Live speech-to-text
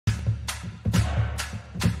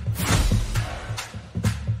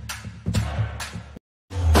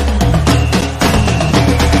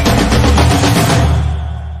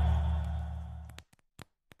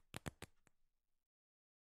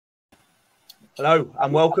Hello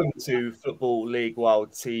and welcome to Football League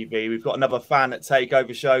World TV. We've got another fan at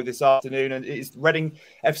Takeover show this afternoon, and it's Reading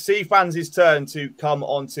FC fans' turn to come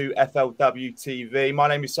onto FLW TV. My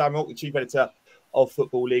name is Sam Rourke, the chief editor of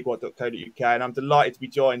footballleagueworld.co.uk, and I'm delighted to be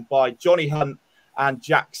joined by Johnny Hunt and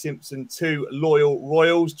Jack Simpson, two loyal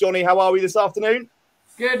Royals. Johnny, how are we this afternoon?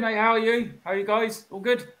 Good, mate. How are you? How are you guys? All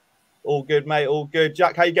good? All good, mate. All good.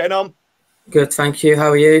 Jack, how you getting on? Good, thank you. How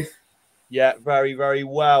are you? Yeah, very, very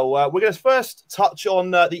well. We're going to first touch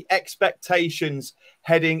on the expectations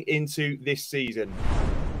heading into this season.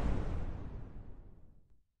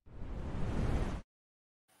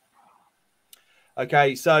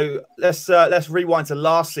 Okay, so let's rewind to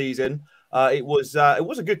last season. It was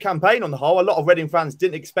a good campaign on the whole. A lot of Reading fans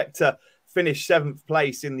didn't expect to finish 7th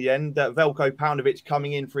place in the end. Veljko Paunovic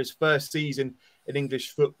coming in for his first season in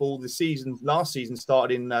English football. Last season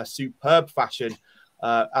started in superb fashion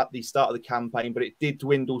at the start of the campaign, but it did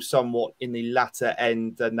dwindle somewhat in the latter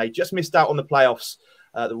end, and they just missed out on the playoffs.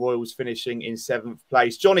 The Royals finishing in 7th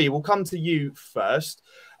place. Johnny, we'll come to you first.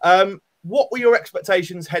 What were your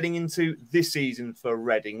expectations heading into this season for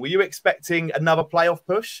Reading? Were you expecting another playoff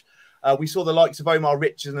push? We saw the likes of Omar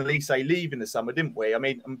Richards and Elise leave in the summer, didn't we? I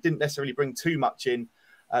mean, didn't necessarily bring too much in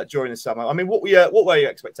during the summer. I mean, what were your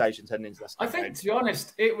expectations heading into this campaign? I think, to be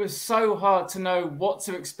honest, it was so hard to know what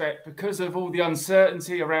to expect because of all the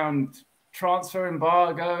uncertainty around transfer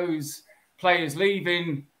embargoes, players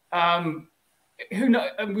leaving. And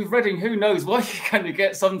with Reading, who knows what you're going to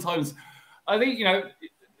get sometimes. I think,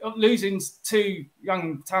 losing two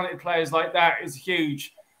young, talented players like that is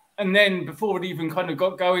huge. And then before it even kind of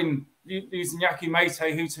got going, losing Yaki Mate,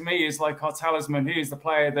 who to me is like our talisman. He is the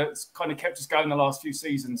player that's kind of kept us going the last few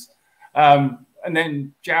seasons. And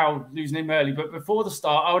then Zhao losing him early. But before the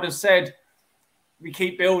start, I would have said we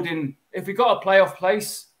keep building. If we got a playoff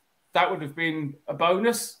place, that would have been a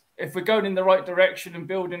bonus. If we're going in the right direction and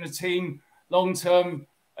building a team long term,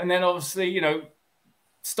 and then obviously,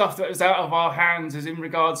 stuff that is out of our hands is in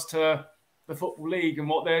regards to the Football League and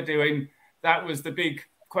what they're doing, that was the big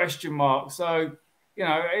question mark. So,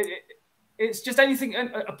 it's just anything,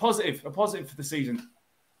 a positive for the season.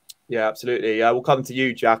 Yeah, absolutely. We'll come to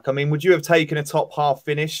you, Jack. I mean, would you have taken a top half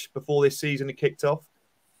finish before this season had kicked off?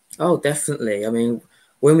 Oh, definitely. I mean,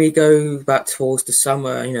 when we go back towards the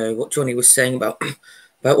summer, what Johnny was saying about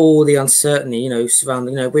all the uncertainty,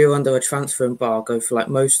 surrounding, we were under a transfer embargo for like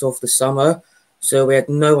most of the summer. So we had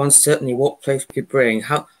no uncertainty what players we could bring,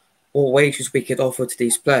 what wages we could offer to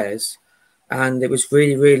these players. And it was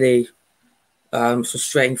really, really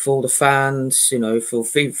frustrating for all the fans, I feel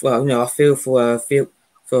for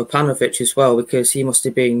Paunovic as well, because he must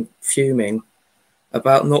have been fuming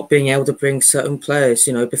about not being able to bring certain players,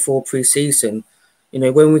 before pre-season.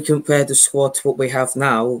 When we compared the squad to what we have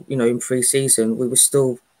now, in pre-season, we were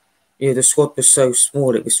still, the squad was so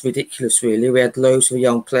small, it was ridiculous, really. We had loads of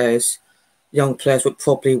young players that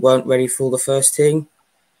probably weren't ready for the first team.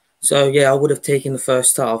 So, yeah, I would have taken the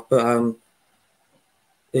first half, but,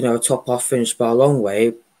 a top half finish by a long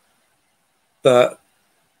way. But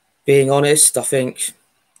being honest, I think,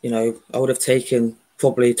 I would have taken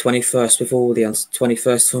probably 21st with all the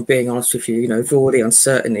 21st, from being honest with you, with all the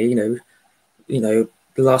uncertainty, the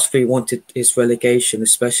last three wanted is relegation,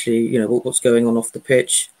 especially, what's going on off the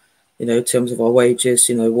pitch, in terms of our wages,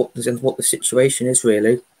 what the situation is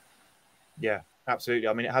really. Yeah, absolutely.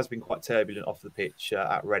 I mean, it has been quite turbulent off the pitch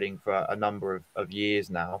at Reading for a number of years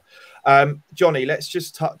now. Johnny, let's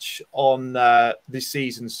just touch on this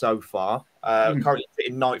season so far. Currently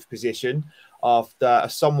in 9th position after a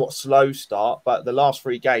somewhat slow start, but the last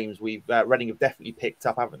 3 games Reading have definitely picked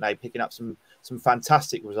up, haven't they? Picking up some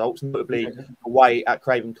fantastic results, notably away at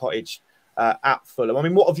Craven Cottage at Fulham. I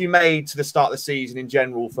mean, what have you made to the start of the season in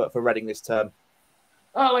general for Reading this term?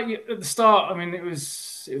 At the start, I mean, it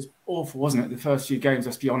was awful, wasn't it? The first few games,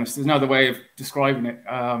 let's be honest. There's no other way of describing it.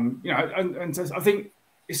 And I think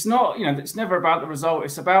it's not, it's never about the result.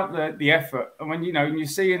 It's about the effort. And when you're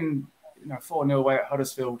seeing 4-0 away at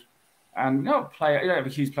Huddersfield, and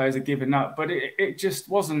huge players are giving up, but it just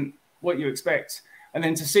wasn't what you expect. And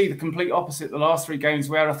then to see the complete opposite the last 3 games,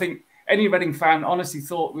 where I think any Reading fan honestly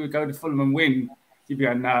thought we would go to Fulham and win, you'd be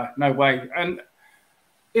going, no way. And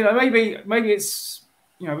maybe it's.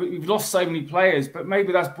 We've lost so many players, but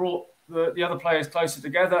maybe that's brought the other players closer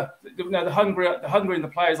together. The hunger in the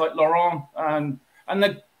players like Laurent and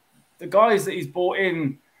the guys that he's brought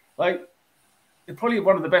in, like, they're probably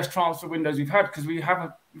one of the best transfer windows we've had, because we've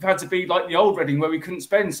had to be like the old Reading where we couldn't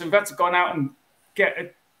spend, so we've had to go out and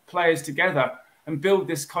get players together and build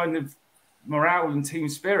this kind of morale and team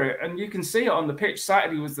spirit. And you can see it on the pitch.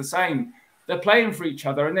 Saturday was the same. They're playing for each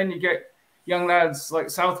other, and then you get young lads like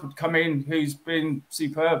Southwood come in, who's been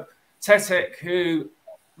superb. Tetek, who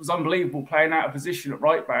was unbelievable playing out of position at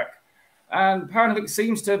right back. And Paunovic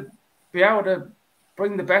seems to be able to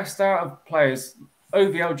bring the best out of players.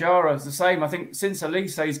 Ovi Eljara is the same. I think since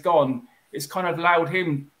Elise's gone, it's kind of allowed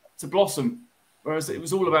him to blossom. Whereas it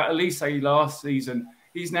was all about Elise last season.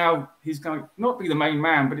 He's going to not be the main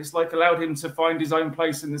man, but it's like allowed him to find his own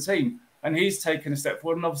place in the team. And he's taken a step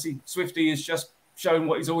forward. And obviously, Swifty has just shown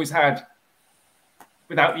what he's always had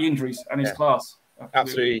without the injuries and his class.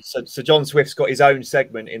 Absolutely. So John Swift's got his own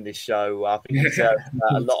segment in this show. I think he deserves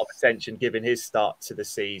a lot of attention given his start to the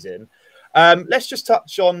season. Let's just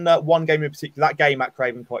touch on one game in particular, that game at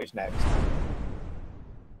Craven Cottage next.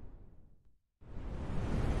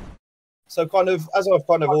 So kind of, as I've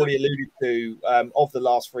kind of already alluded to, of the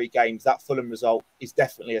last 3 games, that Fulham result is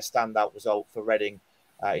definitely a standout result for Reading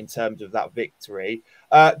in terms of that victory.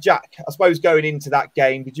 Jack, I suppose going into that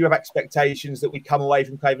game, did you have expectations that we'd come away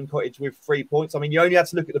from Craven Cottage with 3 points? I mean, you only had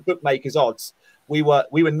to look at the bookmakers' odds. We were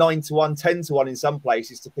 9-1, 10-1 in some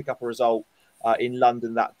places to pick up a result in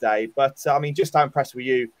London that day. But I mean, just how impressed were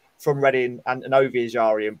you from Reading and Ovi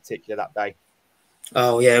Eljara in particular that day?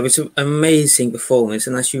 Oh yeah, it was an amazing performance,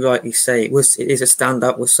 and as you rightly say, it is a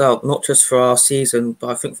standout result, not just for our season,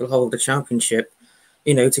 but I think for the whole of the championship.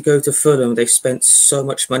 You know, to go to Fulham, they've spent so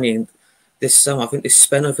much money in this summer. I think they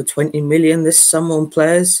spent over 20 million this summer on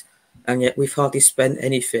players, and yet we've hardly spent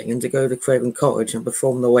anything. And to go to Craven Cottage and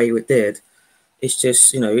perform the way we did, it's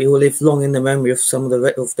just, you know, it will live long in the memory of some of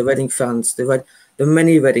the Reading fans, the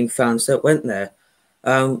many Reading fans that went there.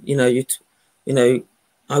 You know,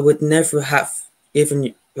 I would never have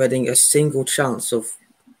given Reading a single chance of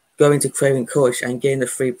going to Craven Cottage and getting the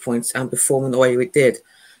 3 points and performing the way we did,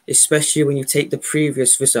 especially when you take the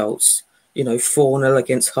previous results, you know, 4-0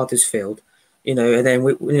 against Huddersfield, you know, and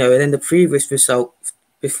then the previous result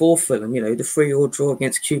before Fulham, you know, the 3-3 draw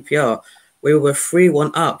against QPR, we were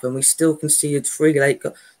 3-1 up and we still conceded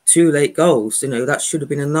 2 late goals. You know, that should have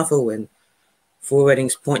been another win for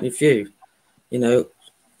Reading's point of view, you know,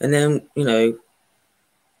 and then, you know,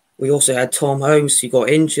 we also had Tom Holmes, who got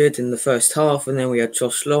injured in the first half, and then we had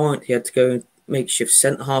Josh Laurent. He had to go makeshift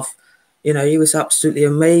centre half. You know, he was absolutely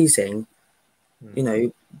amazing. You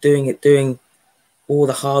know, doing all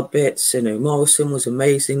the hard bits. You know, Morrison was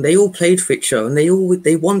amazing. They all played for each other, and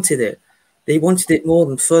they wanted it. They wanted it more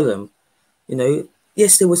than Fulham. You know,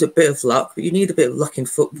 yes, there was a bit of luck, but you need a bit of luck in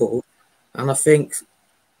football. And I think,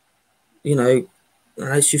 you know,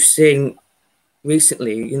 as you've seen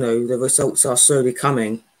recently, you know, the results are slowly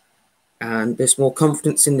coming. And there's more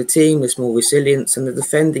confidence in the team, there's more resilience, and the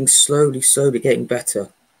defending slowly getting better.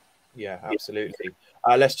 Yeah, absolutely.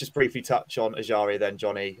 Let's just briefly touch on Eljara then,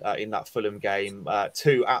 Johnny, in that Fulham game.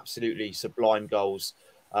 2 absolutely sublime goals.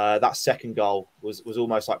 That second goal was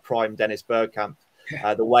almost like prime Dennis Bergkamp.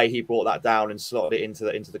 The way he brought that down and slotted it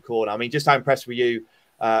into the corner. I mean, just how impressed were you,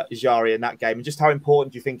 Eljara, in that game? And just how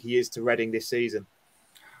important do you think he is to Reading this season?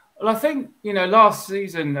 Well, I think, you know, last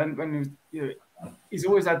season, and when he's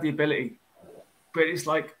always had the ability, but it's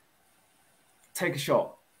like, take a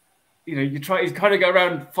shot. You know, he's kind of go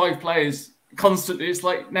around 5 players constantly. It's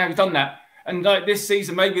like, now he's done that. And like this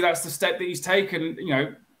season, maybe that's the step that he's taken, you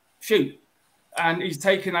know, shoot. And he's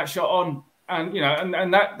taken that shot on, and, you know,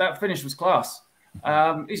 and that finish was class.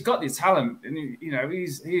 He's got the talent, and, you know,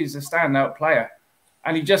 he's a standout player.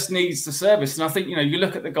 And he just needs the service. And I think, you know, you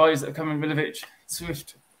look at the guys that are coming, Milovic,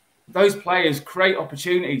 Swift, those players create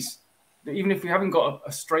opportunities. Even if we haven't got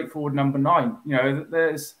a straightforward number 9, you know,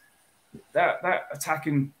 there's that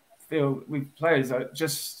attacking field with players that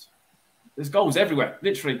just, there's goals everywhere,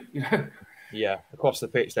 literally, you know. Yeah, across the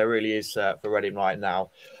pitch there really is for Reading right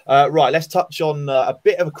now. Right, let's touch on a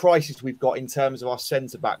bit of a crisis we've got in terms of our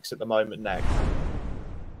centre backs at the moment next.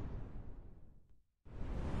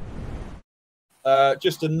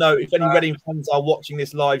 Just a note, if any Reading fans are watching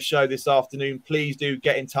this live show this afternoon, please do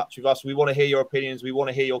get in touch with us. We want to hear your opinions. We want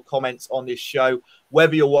to hear your comments on this show.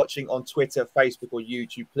 Whether you're watching on Twitter, Facebook or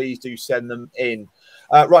YouTube, please do send them in.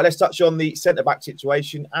 Right, let's touch on the centre-back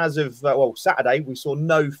situation. As of, Saturday, we saw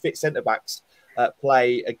no fit centre-backs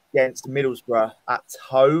play against Middlesbrough at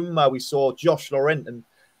home. We saw Josh Laurent and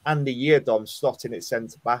Andy Yeardom slotting at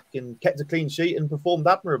centre-back and kept a clean sheet and performed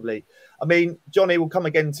admirably. I mean, Johnny, we'll come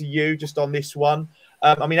again to you just on this one.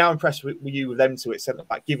 I mean, how impressed were you with them two at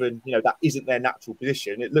centre-back, given, you know, that isn't their natural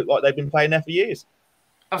position? It looked like they've been playing there for years.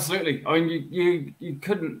 Absolutely. I mean, you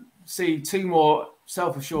couldn't see 2 more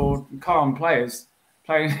self-assured and calm players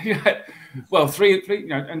playing, well, three, you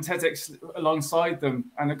know, and Tetek's alongside them,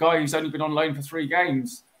 and a guy who's only been on loan for 3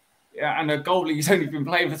 games, and a goalie who's only been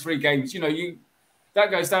playing for 3 games. You know, that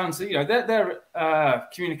goes down to, you know, their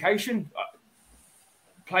communication.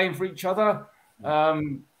 playing for each other,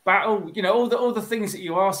 battle, you know, all the things that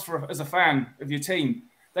you ask for as a fan of your team,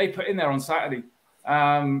 they put in there on Saturday.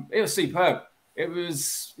 It was superb. It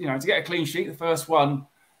was, you know, to get a clean sheet, the first one,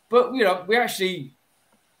 but you know, we actually,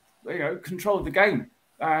 you know, controlled the game,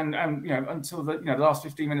 and you know, until the last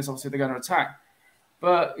 15 minutes, obviously they're going to attack,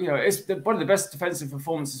 but you know, it's one of the best defensive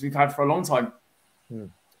performances we've had for a long time.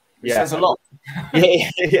 Which says a lot. Yeah,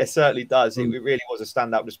 it certainly does. It really was a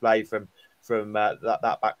standout display from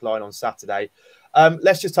that back line on Saturday.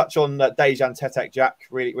 Let's just touch on Dejan Tetek, Jack,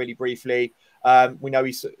 really briefly. We know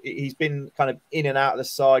he's been kind of in and out of the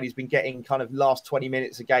side. He's been getting kind of last 20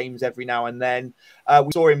 minutes of games every now and then.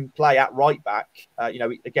 We saw him play at right back. You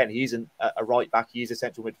know, again, he isn't a right back. He is a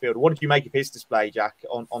central midfielder. What did you make of his display, Jack,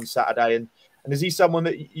 on Saturday? And is he someone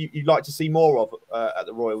that you'd like to see more of at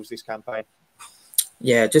the Royals this campaign?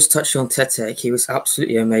 Yeah, just touching on Tetek, he was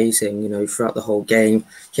absolutely amazing, you know, throughout the whole game.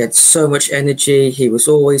 He had so much energy. He was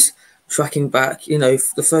always tracking back. You know,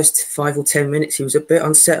 for the first 5 or 10 minutes, he was a bit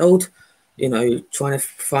unsettled, you know, trying to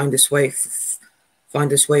find his way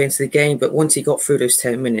into the game. But once he got through those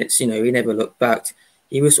 10 minutes, you know, he never looked back.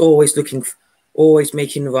 He was always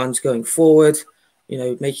making the runs going forward, you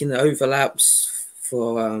know, making the overlaps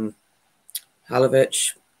for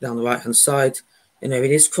Halovic down the right-hand side. You know,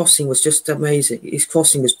 his crossing was just amazing. His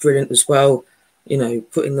crossing was brilliant as well. You know,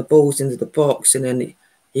 putting the balls into the box, and then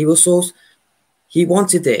he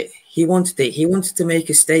wanted it. He wanted to make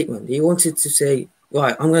a statement. He wanted to say,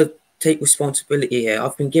 right, I'm going to take responsibility here.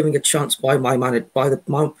 I've been given a chance by my manager,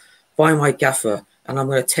 by my gaffer, and I'm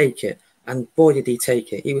going to take it. And boy, did he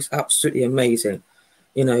take it! He was absolutely amazing.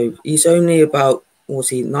 You know, he's only about, was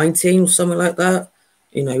he 19 or something like that?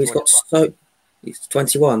 You know, he's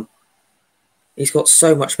 21. He's got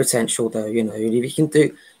so much potential, though. You know, if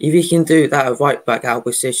he can do that at right back out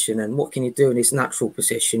position, and what can he do in his natural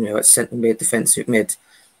position? You know, at centre mid, defensive mid.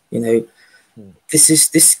 You know,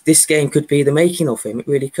 this game could be the making of him. It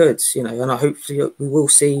really could. You know, and I hope we will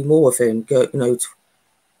see more of him. Going to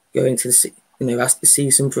the, you know, as the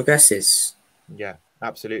season progresses. Yeah.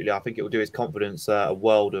 Absolutely. I think it will do his confidence a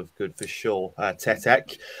world of good for sure.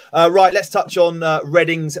 Tetek. Right, let's touch on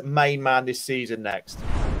Reading's main man this season next.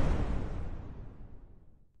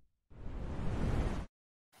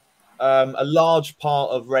 A large part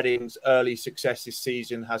of Reading's early success this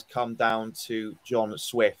season has come down to John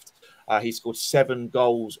Swift. He scored 7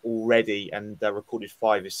 goals already and recorded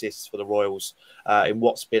 5 assists for the Royals in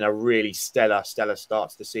what's been a really stellar start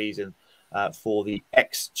to the season for the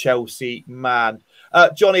ex-Chelsea man.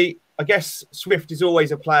 Johnny, I guess Swift is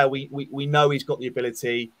always a player. We know he's got the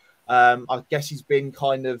ability. I guess he's been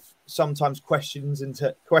kind of sometimes questioned in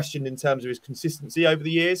terms of his consistency over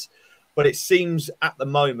the years. But it seems at the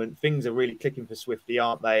moment things are really clicking for Swifty,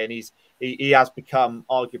 aren't they? And he has become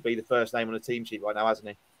arguably the first name on the team sheet right now, hasn't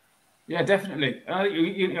he? Yeah, definitely.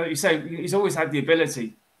 You say he's always had the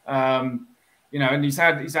ability, you know, and he's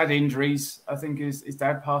had injuries. I think his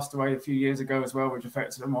dad passed away a few years ago as well, which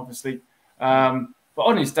affected him obviously. But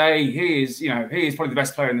on his day, he is probably the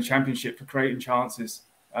best player in the Championship for creating chances.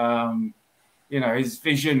 You know, his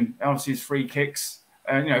vision, obviously his free kicks.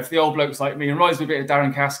 You know, for the old blokes like me, and reminds me a bit of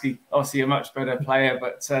Darren Caskey, obviously a much better player,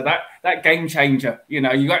 but that game changer, you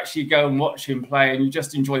know, you actually go and watch him play and you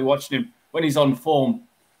just enjoy watching him when he's on form.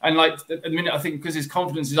 And like at the minute, I think because his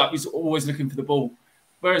confidence is up, he's always looking for the ball.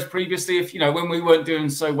 Whereas previously, if, you know, when we weren't doing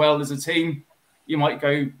so well as a team, you might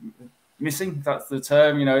go missing, if that's the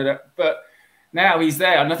term, you know, but now he's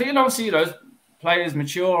there. And I think, obviously, you know, players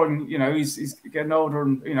mature and, you know, he's getting older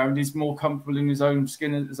and, you know, and he's more comfortable in his own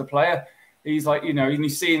skin as a player. He's like, you know, and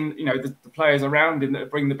he's seeing, you know, the players around him that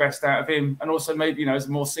bring the best out of him. And also maybe, you know, as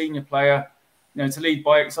a more senior player, you know, to lead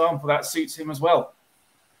by example, that suits him as well.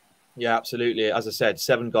 Yeah, absolutely. As I said,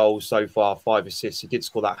 7 goals so far, 5 assists. He did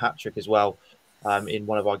score that hat-trick as well in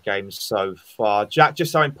one of our games so far. Jack,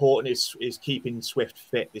 just how important is keeping Swift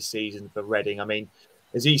fit this season for Reading? I mean,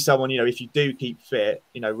 is he someone, you know, if you do keep fit,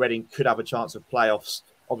 you know, Reading could have a chance of playoffs.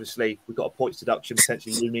 Obviously, we've got a points deduction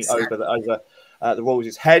potentially looming over the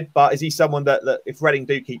Royals' head. But is he someone that if Reading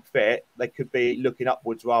do keep fit, they could be looking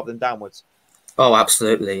upwards rather than downwards? Oh,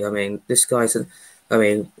 absolutely. I mean, this guy's,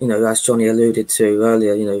 you know, as Johnny alluded to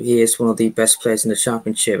earlier, you know, he is one of the best players in the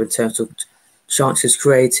Championship in terms of chances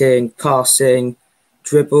creating, passing,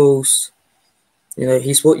 dribbles. You know,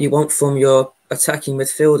 he's what you want from your attacking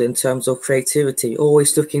midfield in terms of creativity,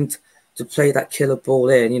 always looking to play that killer ball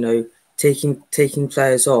in, you know, taking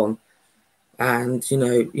players on. And, you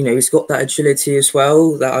know, he's got that agility as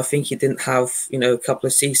well that I think he didn't have, you know, a couple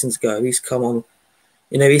of seasons ago. He's come on,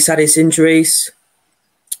 you know, he's had his injuries,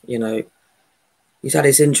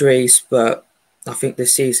 but I think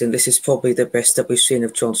this season, this is probably the best that we've seen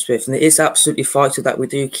of John Swift. And it is absolutely vital that we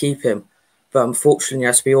do keep him. But unfortunately,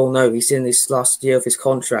 as we all know, he's in this last year of his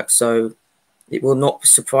contract. So it will not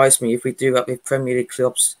surprise me if we do, if Premier League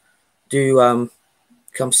clubs do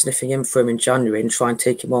come sniffing in for him in January and try and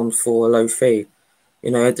take him on for a low fee.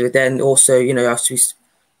 Then also, as we,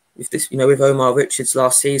 if this, with Omar Richards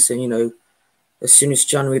last season, as soon as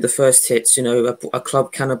January the 1st hits, a club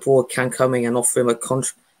abroad can come in and offer him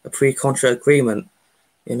a pre-contract agreement,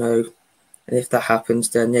 and if that happens,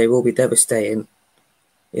 then it will be devastating.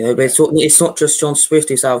 But it's not just John Swift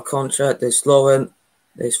who's out of contract. There's Laurent,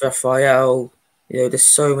 there's Raphael. There's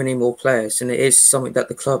so many more players, and it is something that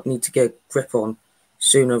the club need to get a grip on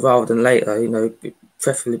sooner rather than later.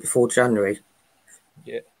 Preferably before January.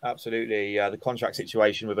 Yeah, absolutely. The contract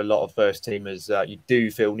situation with a lot of first teamers, you do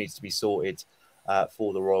feel needs to be sorted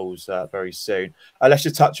for the Royals very soon. Let's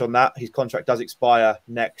just touch on that. His contract does expire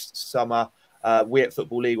next summer. We at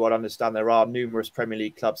Football League, I understand there are numerous Premier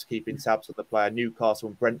League clubs keeping tabs on the player. Newcastle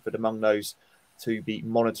and Brentford among those to be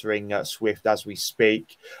monitoring Swift as we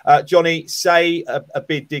speak. Johnny, say a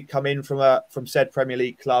bid did come in from said Premier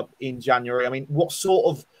League club in January. I mean, what sort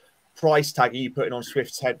of price tag are you putting on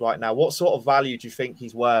Swift's head right now? What sort of value do you think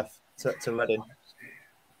he's worth to Reading?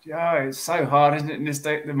 Yeah, it's so hard, isn't it,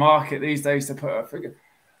 in the market these days to put a figure.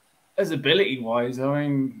 As ability-wise, I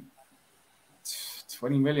mean,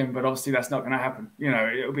 20 million, but obviously that's not going to happen.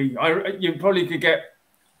 It'll be. You probably could get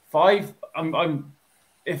 5.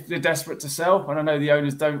 If they're desperate to sell, and I know the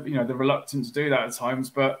owners don't. They're reluctant to do that at times,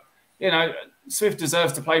 but Swift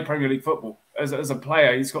deserves to play Premier League football as a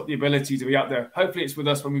player. He's got the ability to be up there. Hopefully, it's with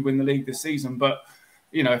us when we win the league this season, but.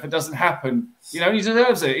 If it doesn't happen, he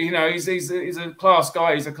deserves it. He's a class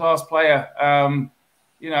guy. He's a class player. And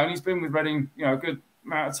he's been with Reading, a good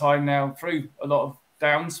amount of time now, through a lot of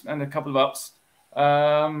downs and a couple of ups.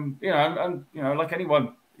 Like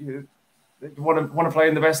anyone, you want to play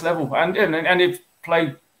in the best level, and if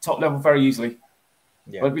play top level very easily.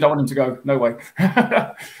 Yeah. But we don't want him to go. No way.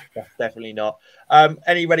 Definitely not.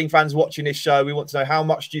 Any Reading fans watching this show, we want to know, how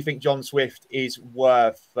much do you think John Swift is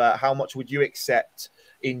worth? How much would you accept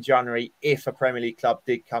in January if a Premier League club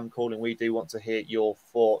did come calling? We do want to hear your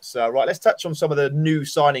thoughts. Right, let's touch on some of the new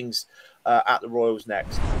signings at the Royals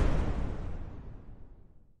next.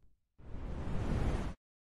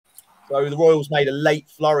 So the Royals made a late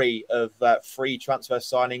flurry of free transfer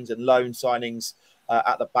signings and loan signings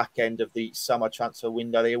at the back end of the summer transfer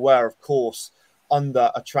window. They were, of course, under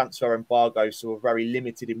a transfer embargo, so were very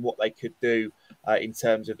limited in what they could do in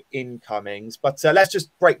terms of incomings. But let's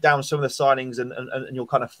just break down some of the signings and your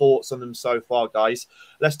kind of thoughts on them so far, guys.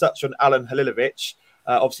 Let's touch on Alen Halilovic.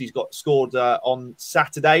 Obviously, he's scored on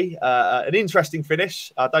Saturday. An interesting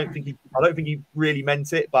finish. I don't think he really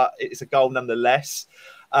meant it, but it's a goal nonetheless.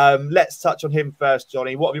 Let's touch on him first,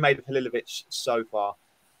 Johnny. What have you made of Halilovic so far?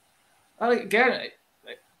 Again,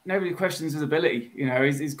 nobody questions his ability.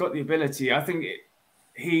 He's got the ability. I think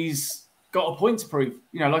he's got a point to prove.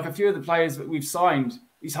 Like a few of the players that we've signed,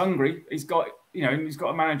 he's hungry. He's got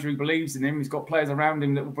a manager who believes in him. He's got players around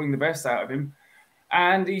him that will bring the best out of him,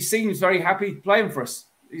 and he seems very happy playing for us.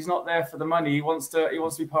 He's not there for the money. He wants to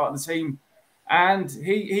be part of the team, and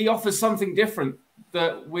he offers something different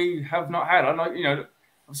that we have not had. I know,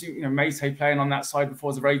 obviously, Mate playing on that side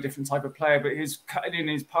before is a very different type of player, but his cutting in,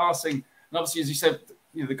 his passing, and obviously, as you said,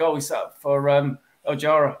 the goal he set up for El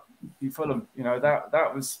Jara in Fulham,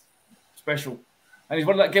 that was special. And he's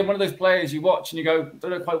one of those players you watch and you go,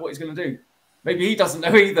 don't know quite what he's going to do. Maybe he doesn't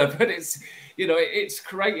know either, but it's it's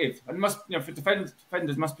creative, and must for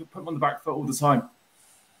defenders must put him on the back foot all the time.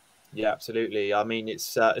 Yeah, absolutely. I mean,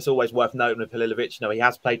 it's always worth noting with Halilovic. He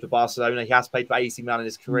has played for Barcelona, he has played for AC Milan in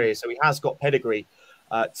his career, so he has got pedigree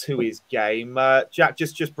to his game. Jack,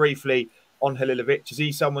 just briefly on Halilovic, is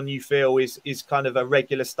he someone you feel is kind of a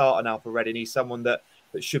regular starter now for Reading? He's someone that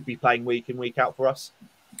should be playing week in, week out for us?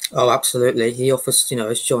 Oh, absolutely. He offers,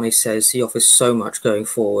 as Johnny says, he offers so much going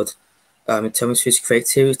forward in terms of his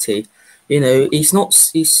creativity.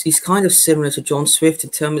 He's kind of similar to John Swift in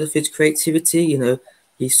terms of his creativity.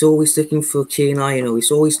 He's always looking for a keen eye.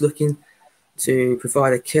 He's always looking to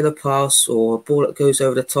provide a killer pass or a ball that goes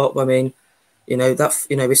over the top. I mean,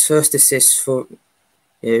 his first assist for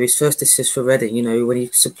Reading, when he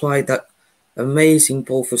supplied that amazing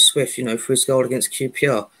ball for Swift, for his goal against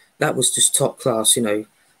QPR, that was just top class.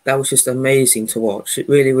 That was just amazing to watch. It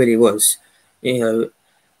really, really was. And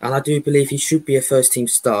I do believe he should be a first team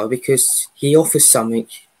star because he offers something.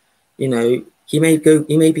 He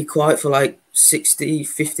may be quiet for like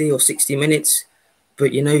 50 or 60 minutes,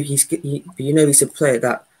 but he's a player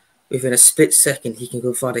that within a split second he can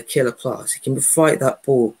provide a killer pass. He can fight that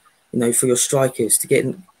ball for your strikers to get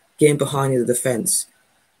in behind the defence.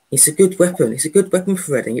 It's a good weapon. It's a good weapon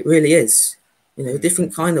for Reading. It really is. A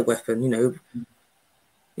different kind of weapon.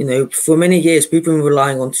 For many years we've been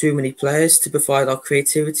relying on too many players to provide our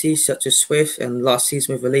creativity, such as Swift and last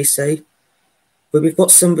season with Elise. But we've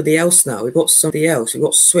got somebody else now. We've got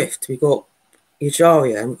Swift. We've got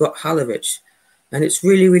Ejaria, and we've got Halovic. And it's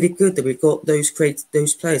really, really good that we've got those players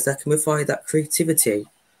that can provide that creativity.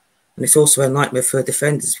 And it's also a nightmare for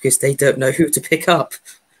defenders because they don't know who to pick up.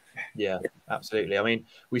 Yeah, absolutely. I mean,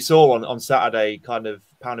 we saw on Saturday kind of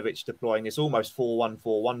Paunovic deploying this almost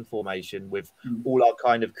 4-1-4-1 formation with all our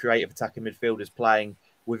kind of creative attacking midfielders playing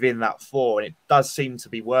within that four, and it does seem to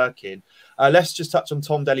be working. Let's just touch on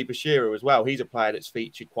Tom Deli-Bashiru as well. He's a player that's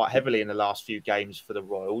featured quite heavily in the last few games for the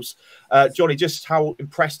Royals. Johnny, just how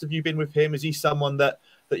impressed have you been with him? Is he someone that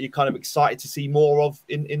you're kind of excited to see more of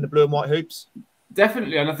in the blue and white hoops?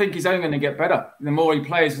 Definitely, and I think he's only going to get better the more he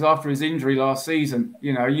plays. Because after his injury last season,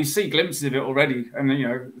 you see glimpses of it already, and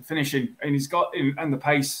the finishing, and he's got and the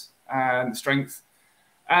pace and the strength,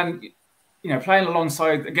 and playing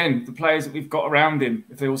alongside again the players that we've got around him.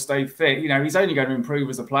 If they all stay fit, he's only going to improve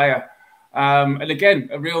as a player. And again,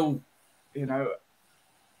 a real,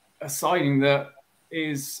 a signing that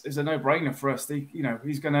is a no-brainer for us.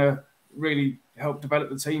 He's going to really help develop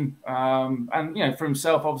the team, and for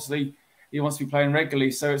himself, obviously. He wants to be playing regularly,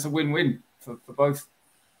 so it's a win-win for both.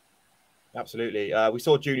 Absolutely. We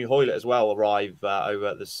saw Junior Hoylett as well arrive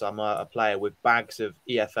over the summer, a player with bags of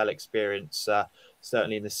EFL experience,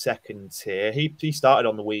 certainly in the second tier. He started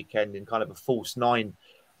on the weekend in kind of a false nine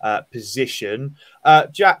position.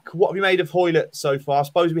 Jack, what have you made of Hoylett so far? I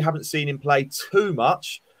suppose we haven't seen him play too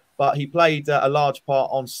much, but he played a large part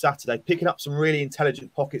on Saturday, picking up some really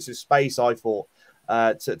intelligent pockets of space, I thought.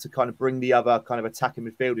 To kind of bring the other kind of attacking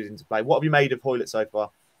midfielders into play. What have you made of Hoylett so far?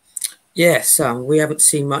 Yes, we haven't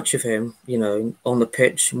seen much of him, on the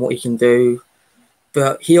pitch and what he can do.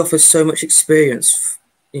 But he offers so much experience,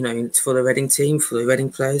 for the Reading team, for the Reading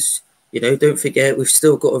players. Don't forget, we've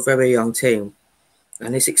still got a very young team.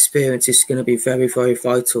 And this experience is going to be very, very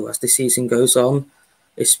vital as the season goes on,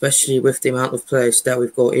 especially with the amount of players that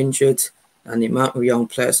we've got injured and the amount of young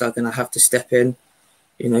players that are going to have to step in.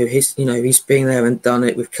 He's been there and done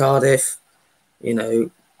it with Cardiff,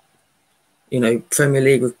 Premier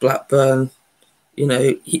League with Blackburn.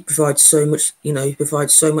 He provides so much, he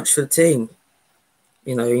provides so much for the team,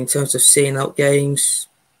 in terms of seeing out games,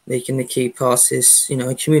 making the key passes,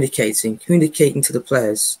 communicating to the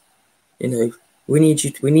players. We need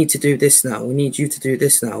to do this now. We need you to do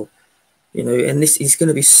this now. And this is going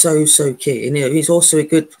to be so key. And he's also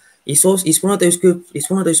he's one of those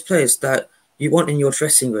players that you want in your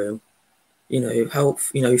dressing room,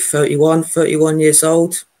 31 years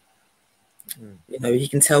old. You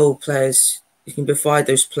can tell players, you can provide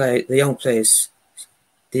the young players,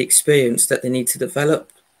 the experience that they need to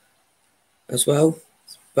develop as well.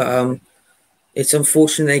 But it's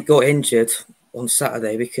unfortunate they got injured on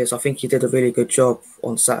Saturday because I think he did a really good job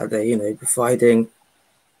on Saturday, providing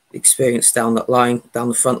experience down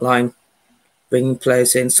the front line, bringing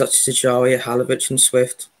players in such as Ejaria, Halovic and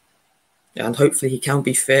Swift. And hopefully he can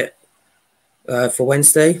be fit for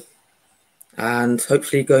Wednesday. And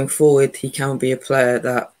hopefully going forward, he can be a player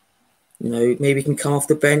that, maybe can come off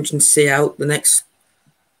the bench and see out the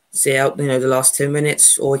last 10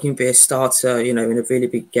 minutes, or he can be a starter, in a really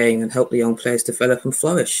big game and help the young players develop and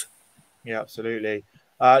flourish. Yeah, absolutely.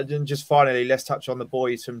 Then just finally, let's touch on the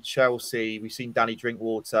boys from Chelsea. We've seen Danny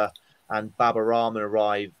Drinkwater and Baba Rahman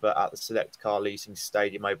arrive at the Select Car Leasing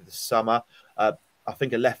Stadium over the summer. I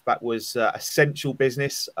think a left-back was essential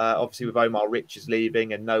business, obviously with Omar Richards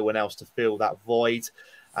leaving and no one else to fill that void.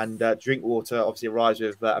 And Drinkwater obviously arrives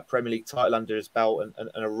with a Premier League title under his belt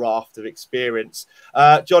and a raft of experience.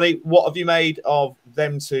 Johnny, what have you made of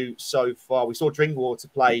them two so far? We saw Drinkwater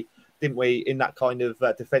play, didn't we, in that kind of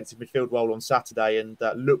defensive midfield role on Saturday and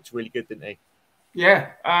looked really good, didn't he?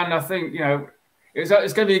 Yeah, and I think,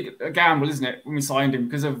 it's going to be a gamble, isn't it, when we signed him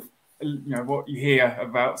because of, what you hear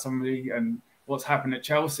about somebody and what's happened at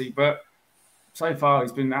Chelsea, but so far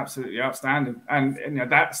he's been absolutely outstanding, and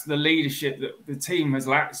that's the leadership that the team has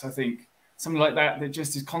lacked. I think something like that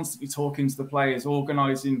just is constantly talking to the players,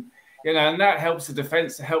 organising, and that helps the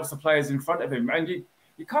defence, it helps the players in front of him, and you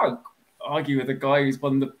can't argue with a guy who's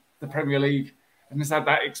won the Premier League and has had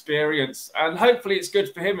that experience, and hopefully it's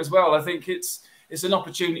good for him as well. I think it's an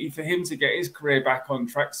opportunity for him to get his career back on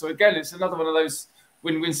track. So again, it's another one of those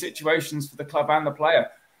win-win situations for the club and the player.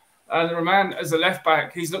 And Rahman, as a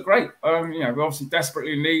left-back, he's looked great. We're obviously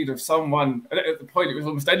desperately in need of someone. At the point, it was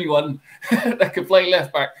almost anyone that could play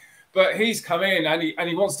left-back. But he's come in and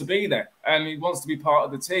he wants to be there and he wants to be part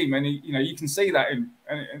of the team. And you can see that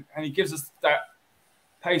and he gives us that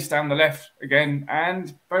pace down the left again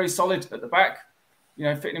and very solid at the back.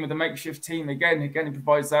 Fitting in with the makeshift team again, he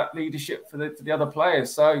provides that leadership for the other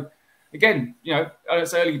players. So again,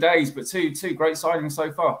 it's early days, but two great signings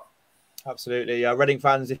so far. Absolutely. Reading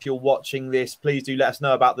fans, if you're watching this, please do let us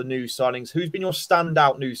know about the new signings. Who's been your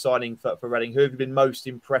standout new signing for Reading? Who have you been most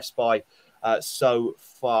impressed by so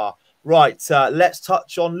far? Right, let's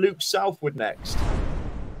touch on Luke Southwood next.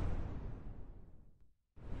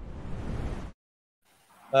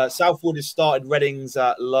 Southwood has started Reading's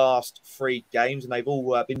last 3 games, and they've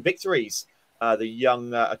all been victories. The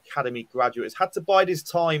young academy graduate has had to bide his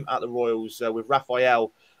time at the Royals with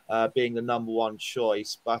Raphael being the #1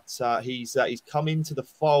 choice, but he's come into the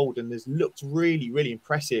fold and has looked really, really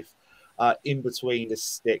impressive in between the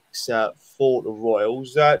sticks for the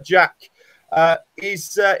Royals. Jack,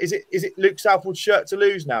 is it Luke Southwood's shirt to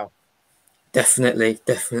lose now? Definitely.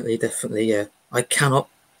 Yeah, I cannot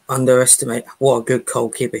underestimate what a good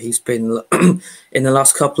goalkeeper he's been in the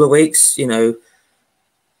last couple of weeks.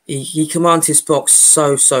 He commands his box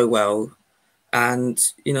so well, and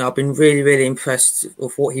I've been really, really impressed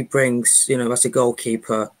with what he brings. As a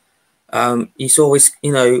goalkeeper, he's always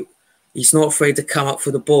he's not afraid to come up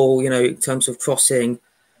for the ball. In terms of crossing,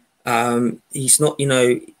 he's not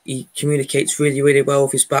he communicates really, really well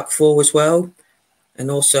with his back four as well,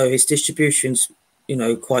 and also his distribution's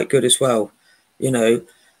quite good as well.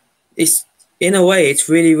 It's in a way, it's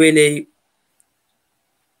really, really,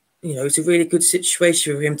 it's a really good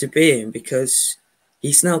situation for him to be in because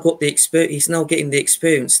he's now got the experience. He's now getting the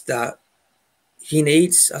experience that he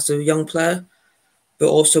needs as a young player, but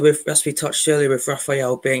also with, as we touched earlier, with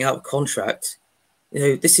Raphael being out of contract,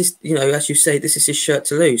 this is, as you say, this is his shirt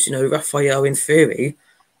to lose. Raphael, in theory,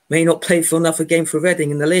 may not play for another game for Reading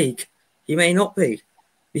in the league. He may not be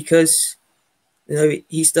because,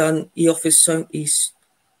 he's so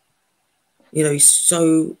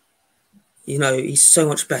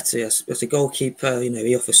much better as a goalkeeper.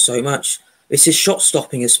 He offers so much. It's his shot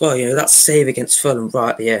stopping as well. That save against Fulham right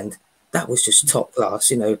at the end, that was just top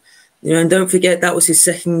class. And don't forget that was his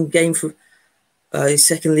second game for his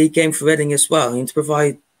second league game for Reading as well. And to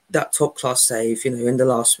provide that top class save, in the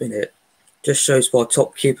last minute, just shows what a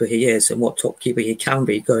top keeper he is and what top keeper he can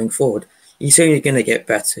be going forward. He's only going to get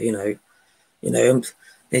better. And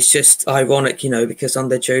it's just ironic, because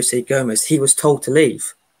under Jose Gomez, he was told to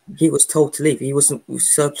leave. He wasn't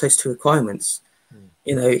surplus to requirements.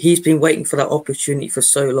 He's been waiting for that opportunity for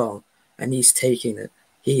so long, and he's taking it.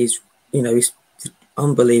 He's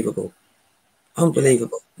unbelievable. And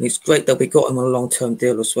it's great that we got him on a long-term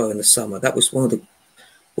deal as well in the summer. That was one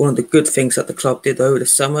of the good things that the club did over the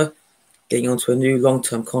summer, getting onto a new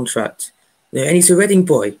long-term contract. And he's a Reading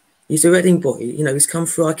boy. He's come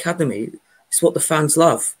through our academy. It's what the fans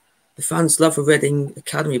love. The fans love a Reading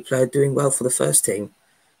academy player doing well for the first team.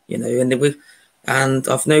 And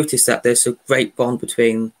I've noticed that there's a great bond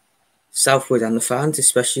between Southwood and the fans,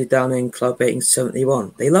 especially down in Club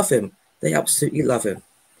 1871. They love him. They absolutely love him.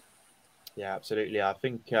 Yeah, absolutely. I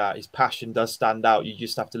think his passion does stand out. You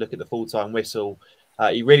just have to look at the full-time whistle.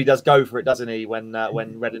 He really does go for it, doesn't he? When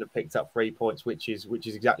Reading have picked up 3 points, which is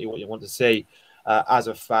exactly what you want to see as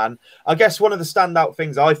a fan. I guess one of the standout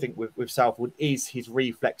things I think with Southwood is his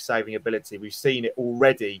reflex saving ability. We've seen it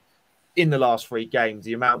already in the last 3 games.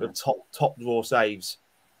 The amount of top draw saves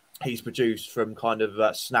he's produced from kind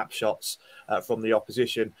of snapshots from the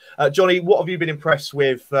opposition. Johnny, what have you been impressed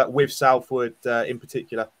with Southwood in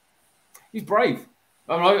particular? He's brave.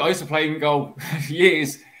 I used to play in goal for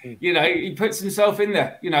years. He puts himself in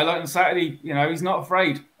there. Like on Saturday, he's not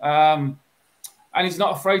afraid. And he's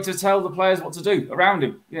not afraid to tell the players what to do around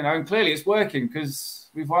him. And clearly it's working because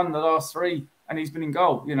we've won the last 3 and he's been in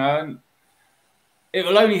goal, and it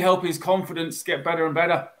will only help his confidence get better and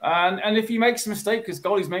better. And if he makes a mistake, because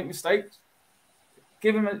goalies make mistakes,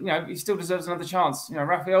 give him, he still deserves another chance.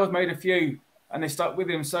 Raphael's made a few and they stuck with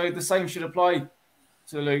him. So the same should apply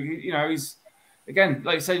to Luke. He's, again,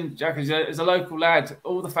 like you said, Jack, as a local lad,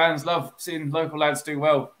 all the fans love seeing local lads do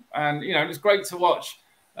well. And, it's great to watch.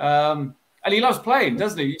 And he loves playing,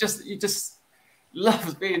 doesn't he? He just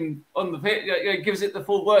loves being on the pitch. He gives it the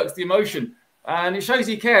full works, the emotion. And it shows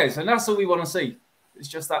he cares. And that's all we want to see. It's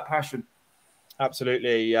just that passion.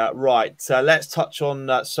 Absolutely. Right. Let's touch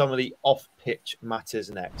on some of the off-pitch matters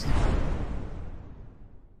next.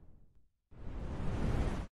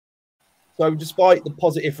 So despite the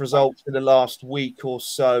positive results in the last week or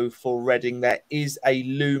so for Reading, there is a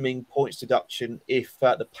looming points deduction if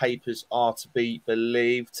the papers are to be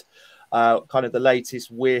believed. Kind of the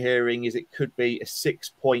latest we're hearing is it could be a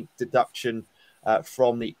 6-point deduction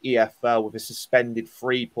from the EFL with a suspended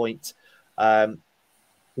 3-point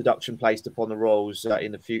deduction placed upon the Royals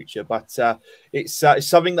in the future. But it's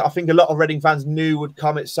something that I think a lot of Reading fans knew would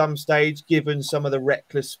come at some stage, given some of the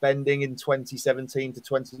reckless spending in 2017 to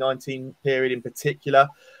 2019 period in particular.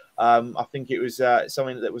 I think it was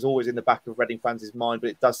something that was always in the back of Reading fans' mind, but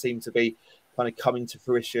it does seem to be kind of coming to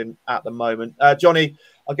fruition at the moment. Johnny,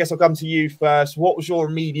 I guess I'll come to you first. What was your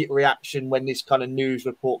immediate reaction when this kind of news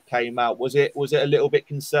report came out? Was it a little bit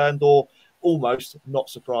concerned or almost not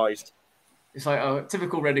surprised? It's like a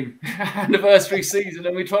typical Reading anniversary season,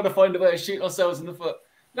 and we try to find a way to shoot ourselves in the foot.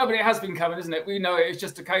 No, but it has been coming, isn't it? We know it's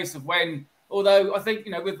just a case of when. Although I think,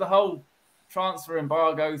 with the whole transfer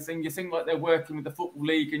embargo thing, you think like they're working with the Football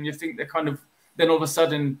League, and you think they're kind of then all of a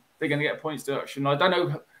sudden they're going to get points deduction. I don't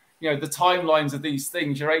know, the timelines of these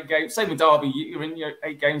things. You're 8 games. Same with Derby. You're in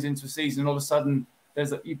 8 games into a season, and all of a sudden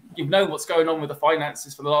you know what's going on with the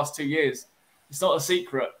finances for the last 2 years. It's not a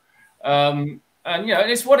secret. And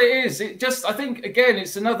it's what it is. I think, again,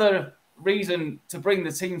 it's another reason to bring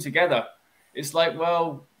the team together. It's like,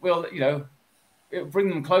 we'll bring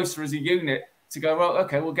them closer as a unit to go, well,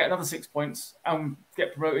 okay, we'll get another 6 points and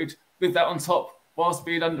get promoted with that on top whilst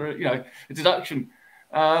being under, a deduction.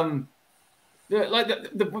 The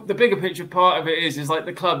bigger picture part of it is like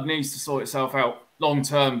the club needs to sort itself out long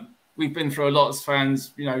term. We've been through a lot as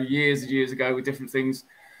fans, years and years ago with different things.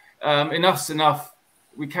 Enough's enough.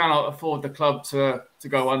 We cannot afford the club to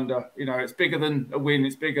go under. It's bigger than a win.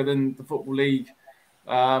 It's bigger than the Football League.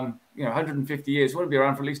 150 years. We want to be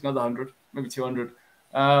around for at least another 100, maybe 200.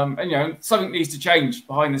 And something needs to change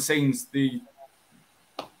behind the scenes.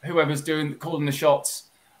 Whoever's calling the shots.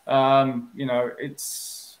 And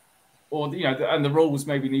the rules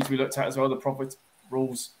maybe need to be looked at as well. The profit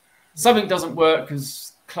rules. Something doesn't work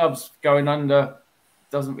because clubs going under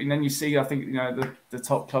doesn't. And then you see, I think the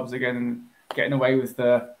top clubs again and getting away with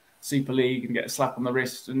the Super League and get a slap on the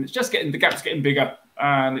wrist, and it's just the gap's getting bigger,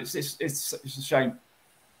 and it's a shame.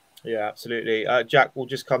 Yeah, absolutely. Jack, we'll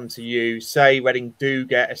just come to you. Say Reading do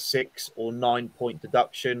get a 6 or 9 point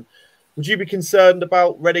deduction. Would you be concerned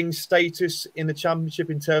about Reading's status in the Championship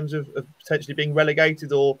in terms of potentially being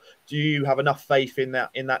relegated, or do you have enough faith in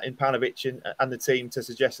Paunovic and the team to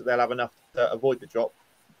suggest that they'll have enough to avoid the drop?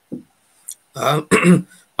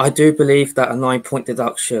 I do believe that a 9 point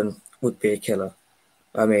deduction would be a killer.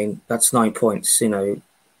 I mean, that's 9 points.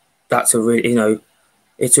 That's a really,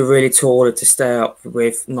 it's a really tall order to stay up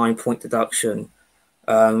with 9 point deduction.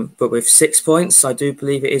 But with 6 points, I do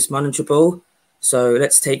believe it is manageable. So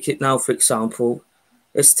let's take it now, for example.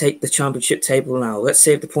 Let's take the Championship table now. Let's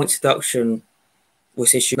say if the points deduction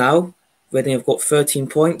was issued now, Reading have got 13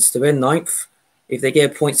 points. They're in 9th. If they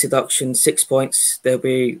get a points deduction, 6 points, they'll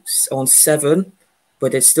be on 7,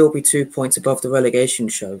 but they'd still be 2 points above the relegation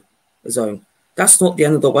zone. That's not the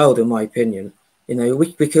end of the world, in my opinion.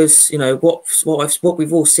 Because what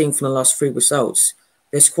we've all seen from the last 3 results,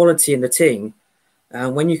 there's quality in the team,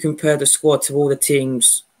 and when you compare the squad to all the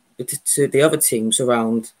teams, to the other teams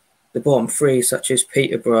around the bottom 3, such as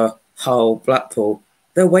Peterborough, Hull, Blackpool,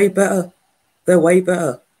 they're way better. They're way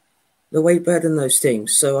better than those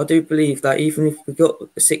teams. So I do believe that even if we got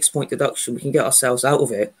a 6 point deduction, we can get ourselves out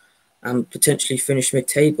of it and potentially finish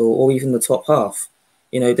mid-table or even the top half.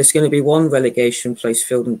 There's going to be 1 relegation place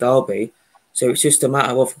filled in Derby. So it's just a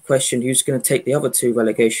matter of a question who's going to take the other 2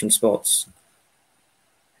 relegation spots.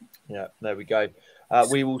 Yeah, there we go.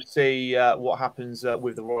 We will see what happens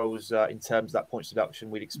with the Royals in terms of that points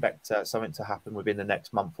deduction. We'd expect something to happen within the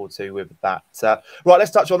next month or 2 with that. Right,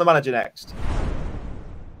 let's touch on the manager next.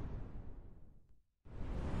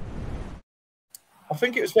 I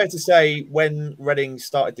think it was fair to say when Reading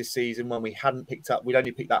started this season, when we'd only picked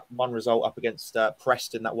that 1 result up against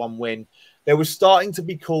Preston, that 1 win, there was starting to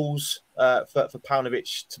be calls for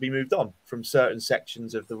Paunovic to be moved on from certain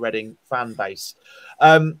sections of the Reading fan base.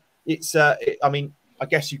 I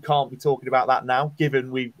guess you can't be talking about that now,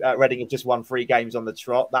 given Reading have just won 3 games on the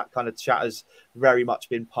trot. That kind of chat has very much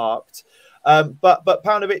been parked. But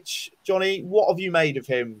Paunovic, Johnny, what have you made of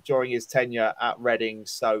him during his tenure at Reading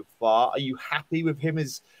so far? Are you happy with him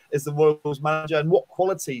as the Royals manager? And what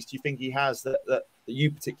qualities do you think he has that you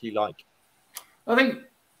particularly like? I think,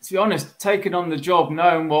 to be honest, taking on the job,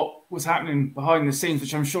 knowing what was happening behind the scenes,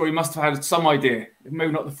 which I'm sure he must have had some idea,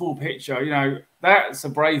 maybe not the full picture, that's a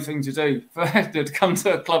brave thing to do to come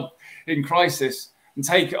to a club in crisis and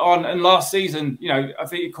take it on. And last season, I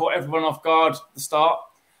think he caught everyone off guard at the start.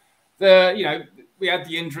 We had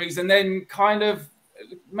the injuries and then kind of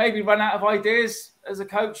maybe run out of ideas as a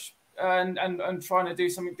coach and trying to do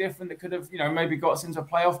something different that could have, maybe got us into a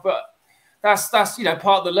playoff. But that's part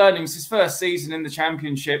of the learning. It's his first season in the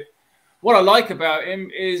Championship. What I like about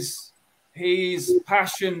him is his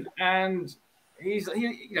passion, and he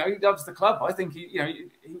loves the club. I think he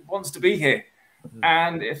wants to be here,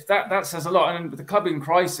 and if that says a lot. And with the club in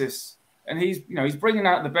crisis, and he's bringing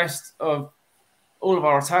out the best of all of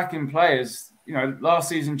our attacking players. Last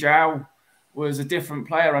season João was a different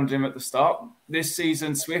player under him at the start. This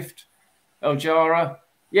season Swift, Eljara,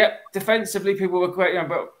 defensively people were quite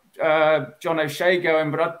about John O'Shea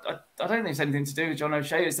going, but I don't think it's anything to do with John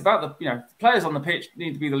O'Shea. It's about the players on the pitch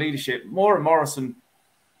need to be the leadership. Moore and Morrison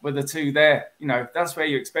were the two there. That's where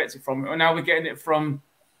you expect it from. And now we're getting it from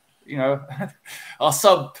our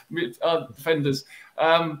sub defenders.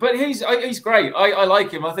 But he's great. I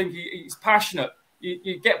like him. I think he's passionate.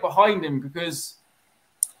 You get behind him because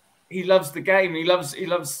he loves the game. He loves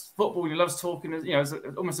football. He loves talking,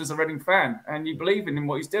 almost as a Reading fan. And you believe in him,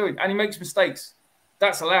 what he's doing. And he makes mistakes.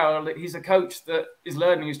 That's allowed. He's a coach that is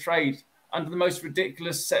learning his trade under the most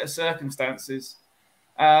ridiculous set of circumstances.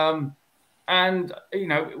 And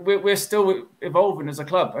we're still evolving as a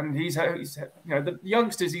club. And he's the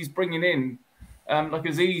youngsters he's bringing in, like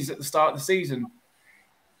Aziz at the start of the season.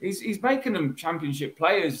 He's making them Championship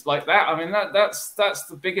players like that. I mean, that's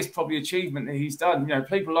the biggest probably achievement that he's done.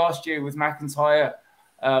 People last year with McIntyre,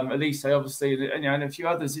 Elise, obviously, and a few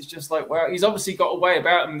others. It's just like, well, he's obviously got a way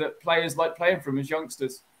about him that players like playing for him as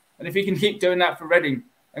youngsters. And if he can keep doing that for Reading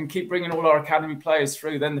and keep bringing all our academy players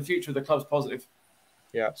through, then the future of the club's positive.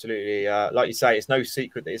 Yeah, absolutely. Like you say, it's no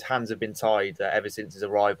secret that his hands have been tied ever since his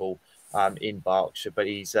arrival in Berkshire. But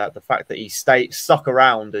he's the fact that he stuck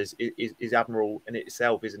around is admirable in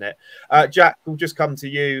itself, isn't it? Jack, we'll just come to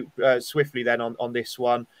you swiftly then on this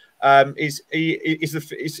one. Is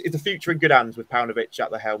the future in good hands with Paunovic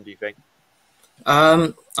at the helm, do you think?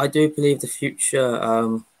 I do believe the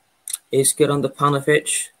future is good under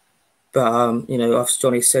Paunovic, but as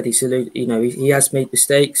Johnny said, he has made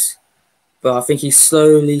mistakes, but I think he's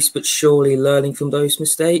slowly but surely learning from those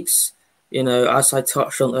mistakes. As I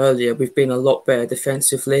touched on earlier, we've been a lot better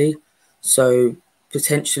defensively, so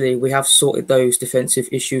potentially we have sorted those defensive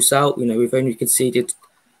issues out. We've only conceded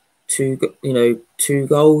two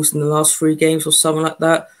goals in the last 3 games or something like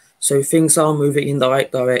that. So things are moving in the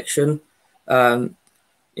right direction. But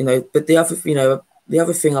the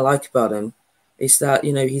other thing I like about him is that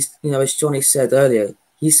he's as Johnny said earlier,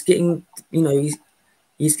 he's getting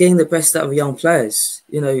he's getting the best out of young players.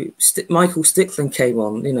 Michael Stickland came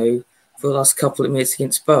on for the last couple of minutes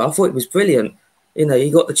against Bow. I thought it was brilliant.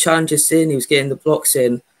 He got the challenges in, he was getting the blocks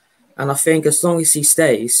in, and I think as long as he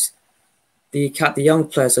stays, the young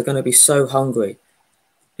players are going to be so hungry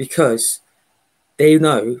because they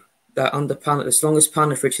know that under as long as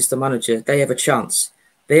Paunovic is the manager, they have a chance.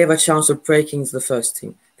 They have a chance of breaking into the first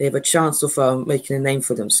team. They have a chance of making a name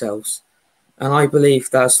for themselves. And I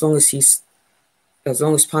believe that as long as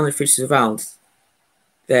Paunovic is around,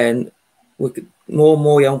 then more and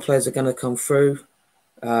more young players are going to come through.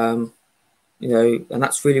 And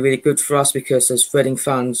that's really, really good for us because as Reading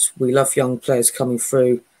fans, we love young players coming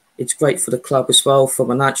through. It's great for the club as well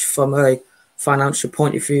from a financial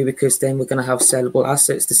point of view because then we're going to have sellable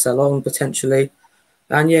assets to sell on potentially.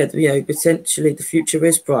 And potentially the future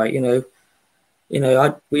is bright.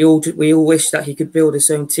 We all wish that he could build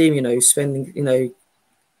his own team. Spending,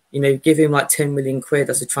 give him like 10 million quid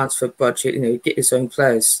as a transfer budget. Get his own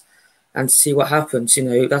players and see what happens.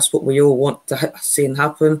 That's what we all want to see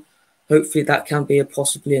happen. Hopefully that can be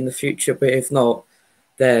possibly in the future, but if not,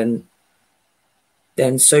 then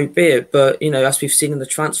so be it. But as we've seen in the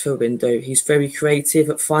transfer window, he's very creative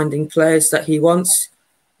at finding players that he wants.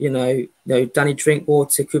 Danny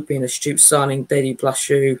Drinkwater could be an astute signing. Daily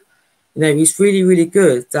Blashu, he's really, really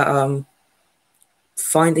good at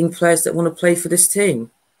finding players that want to play for this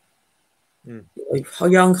team.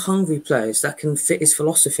 Young, hungry players that can fit his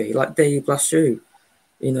philosophy, like Daily Blashu,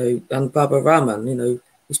 and Baba Rahman.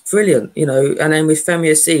 He's brilliant. And then with Femi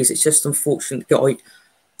Aziz, it's just unfortunate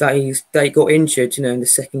that he got injured, in the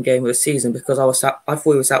second game of the season because I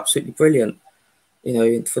thought he was absolutely brilliant,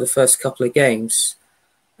 for the first couple of games.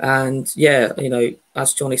 And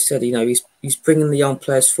as Johnny said, he's bringing the young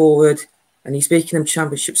players forward and he's making them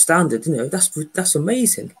Championship standard. That's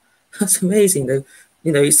amazing. That's amazing.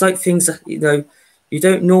 It's like things that you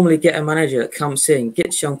don't normally get a manager that comes in,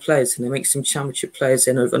 gets young players, and makes them Championship players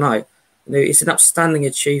in overnight. It's an outstanding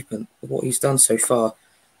achievement of what he's done so far.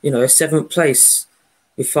 A 7th place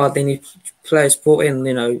with hardly any players brought in,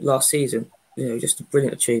 last season. Just a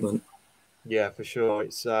brilliant achievement. Yeah, for sure.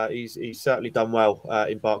 It's he's certainly done well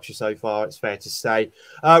in Berkshire so far, it's fair to say.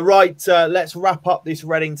 Let's wrap up this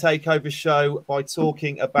Reading Takeover show by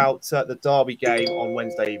talking about the Derby game on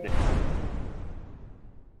Wednesday evening.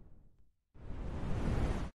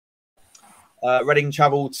 Reading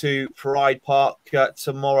travel to Pride Park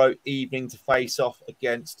tomorrow evening to face off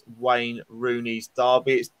against Wayne Rooney's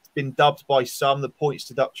derby. It's been dubbed by some the points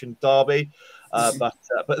deduction derby, but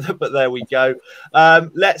there we go.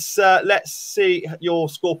 Let's see your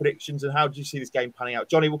score predictions and how do you see this game panning out.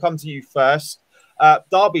 Johnny, we'll come to you first.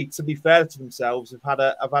 Derby, to be fair to themselves,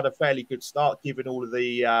 have had a fairly good start given all of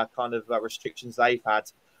the kind of restrictions they've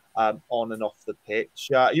had on and off the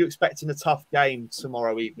pitch. Are you expecting a tough game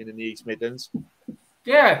tomorrow evening in the East Midlands?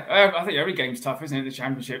 Yeah, I think every game's tough, isn't it? The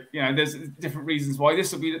Championship, there's different reasons why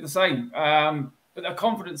this will be the same. But their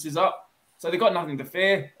confidence is up, so they've got nothing to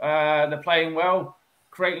fear. They're playing well,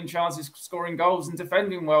 creating chances, scoring goals, and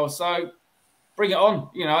defending well. So bring it on.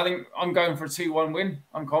 I think I'm going for a 2-1 win.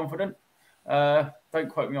 I'm confident. Don't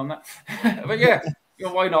quote me on that, but yeah,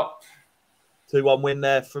 why not? 2-1 win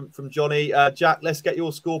there from Johnny. Jack, let's get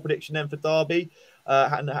your score prediction then for Derby.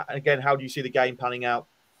 And again, how do you see the game panning out?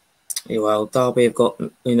 Yeah, well, Derby have got,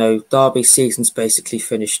 Derby season's basically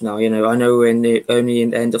finished now. I know we're only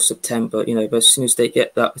in the end of September, but as soon as they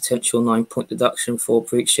get that potential 9-point deduction for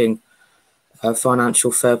breaching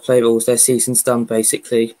financial fair play rules, their season's done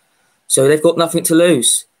basically. So they've got nothing to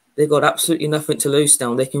lose. They've got absolutely nothing to lose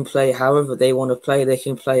now. They can play however they want to play. They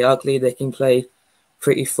can play ugly. They can play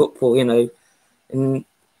pretty football, And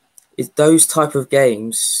those type of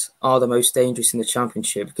games are the most dangerous in the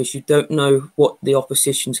Championship because you don't know what the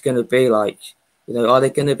opposition's going to be like. Are they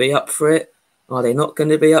going to be up for it? Are they not going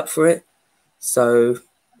to be up for it? So,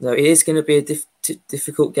 it is going to be a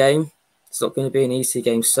difficult game. It's not going to be an easy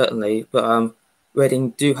game, certainly. But Reading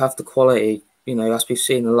do have the quality, as we've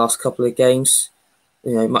seen in the last couple of games.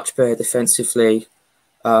 Much better defensively.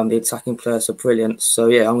 The attacking players are brilliant. So,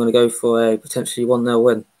 yeah, I'm going to go for a potentially 1-0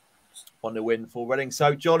 win. 1-0 win for Reading.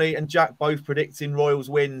 So Johnny and Jack both predicting Royals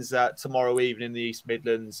wins tomorrow evening in the East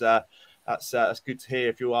Midlands. That's good to hear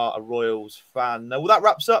if you are a Royals fan. Well, that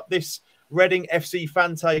wraps up this Reading FC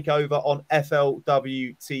fan takeover on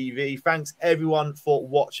FLW TV. Thanks everyone for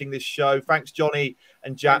watching this show. Thanks Johnny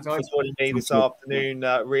and Jack for joining me this afternoon.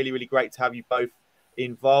 Really, really great to have you both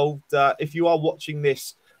involved. If you are watching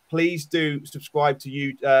this, please do subscribe to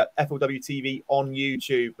FLW TV on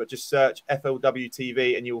YouTube, but just search FLW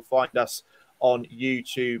TV and you will find us on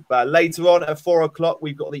YouTube. Later on at 4 o'clock,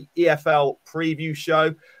 we've got the EFL preview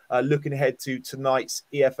show, looking ahead to tonight's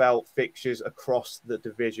EFL fixtures across the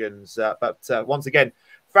divisions. But once again,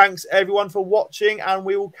 thanks everyone for watching and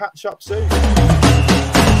we will catch up soon.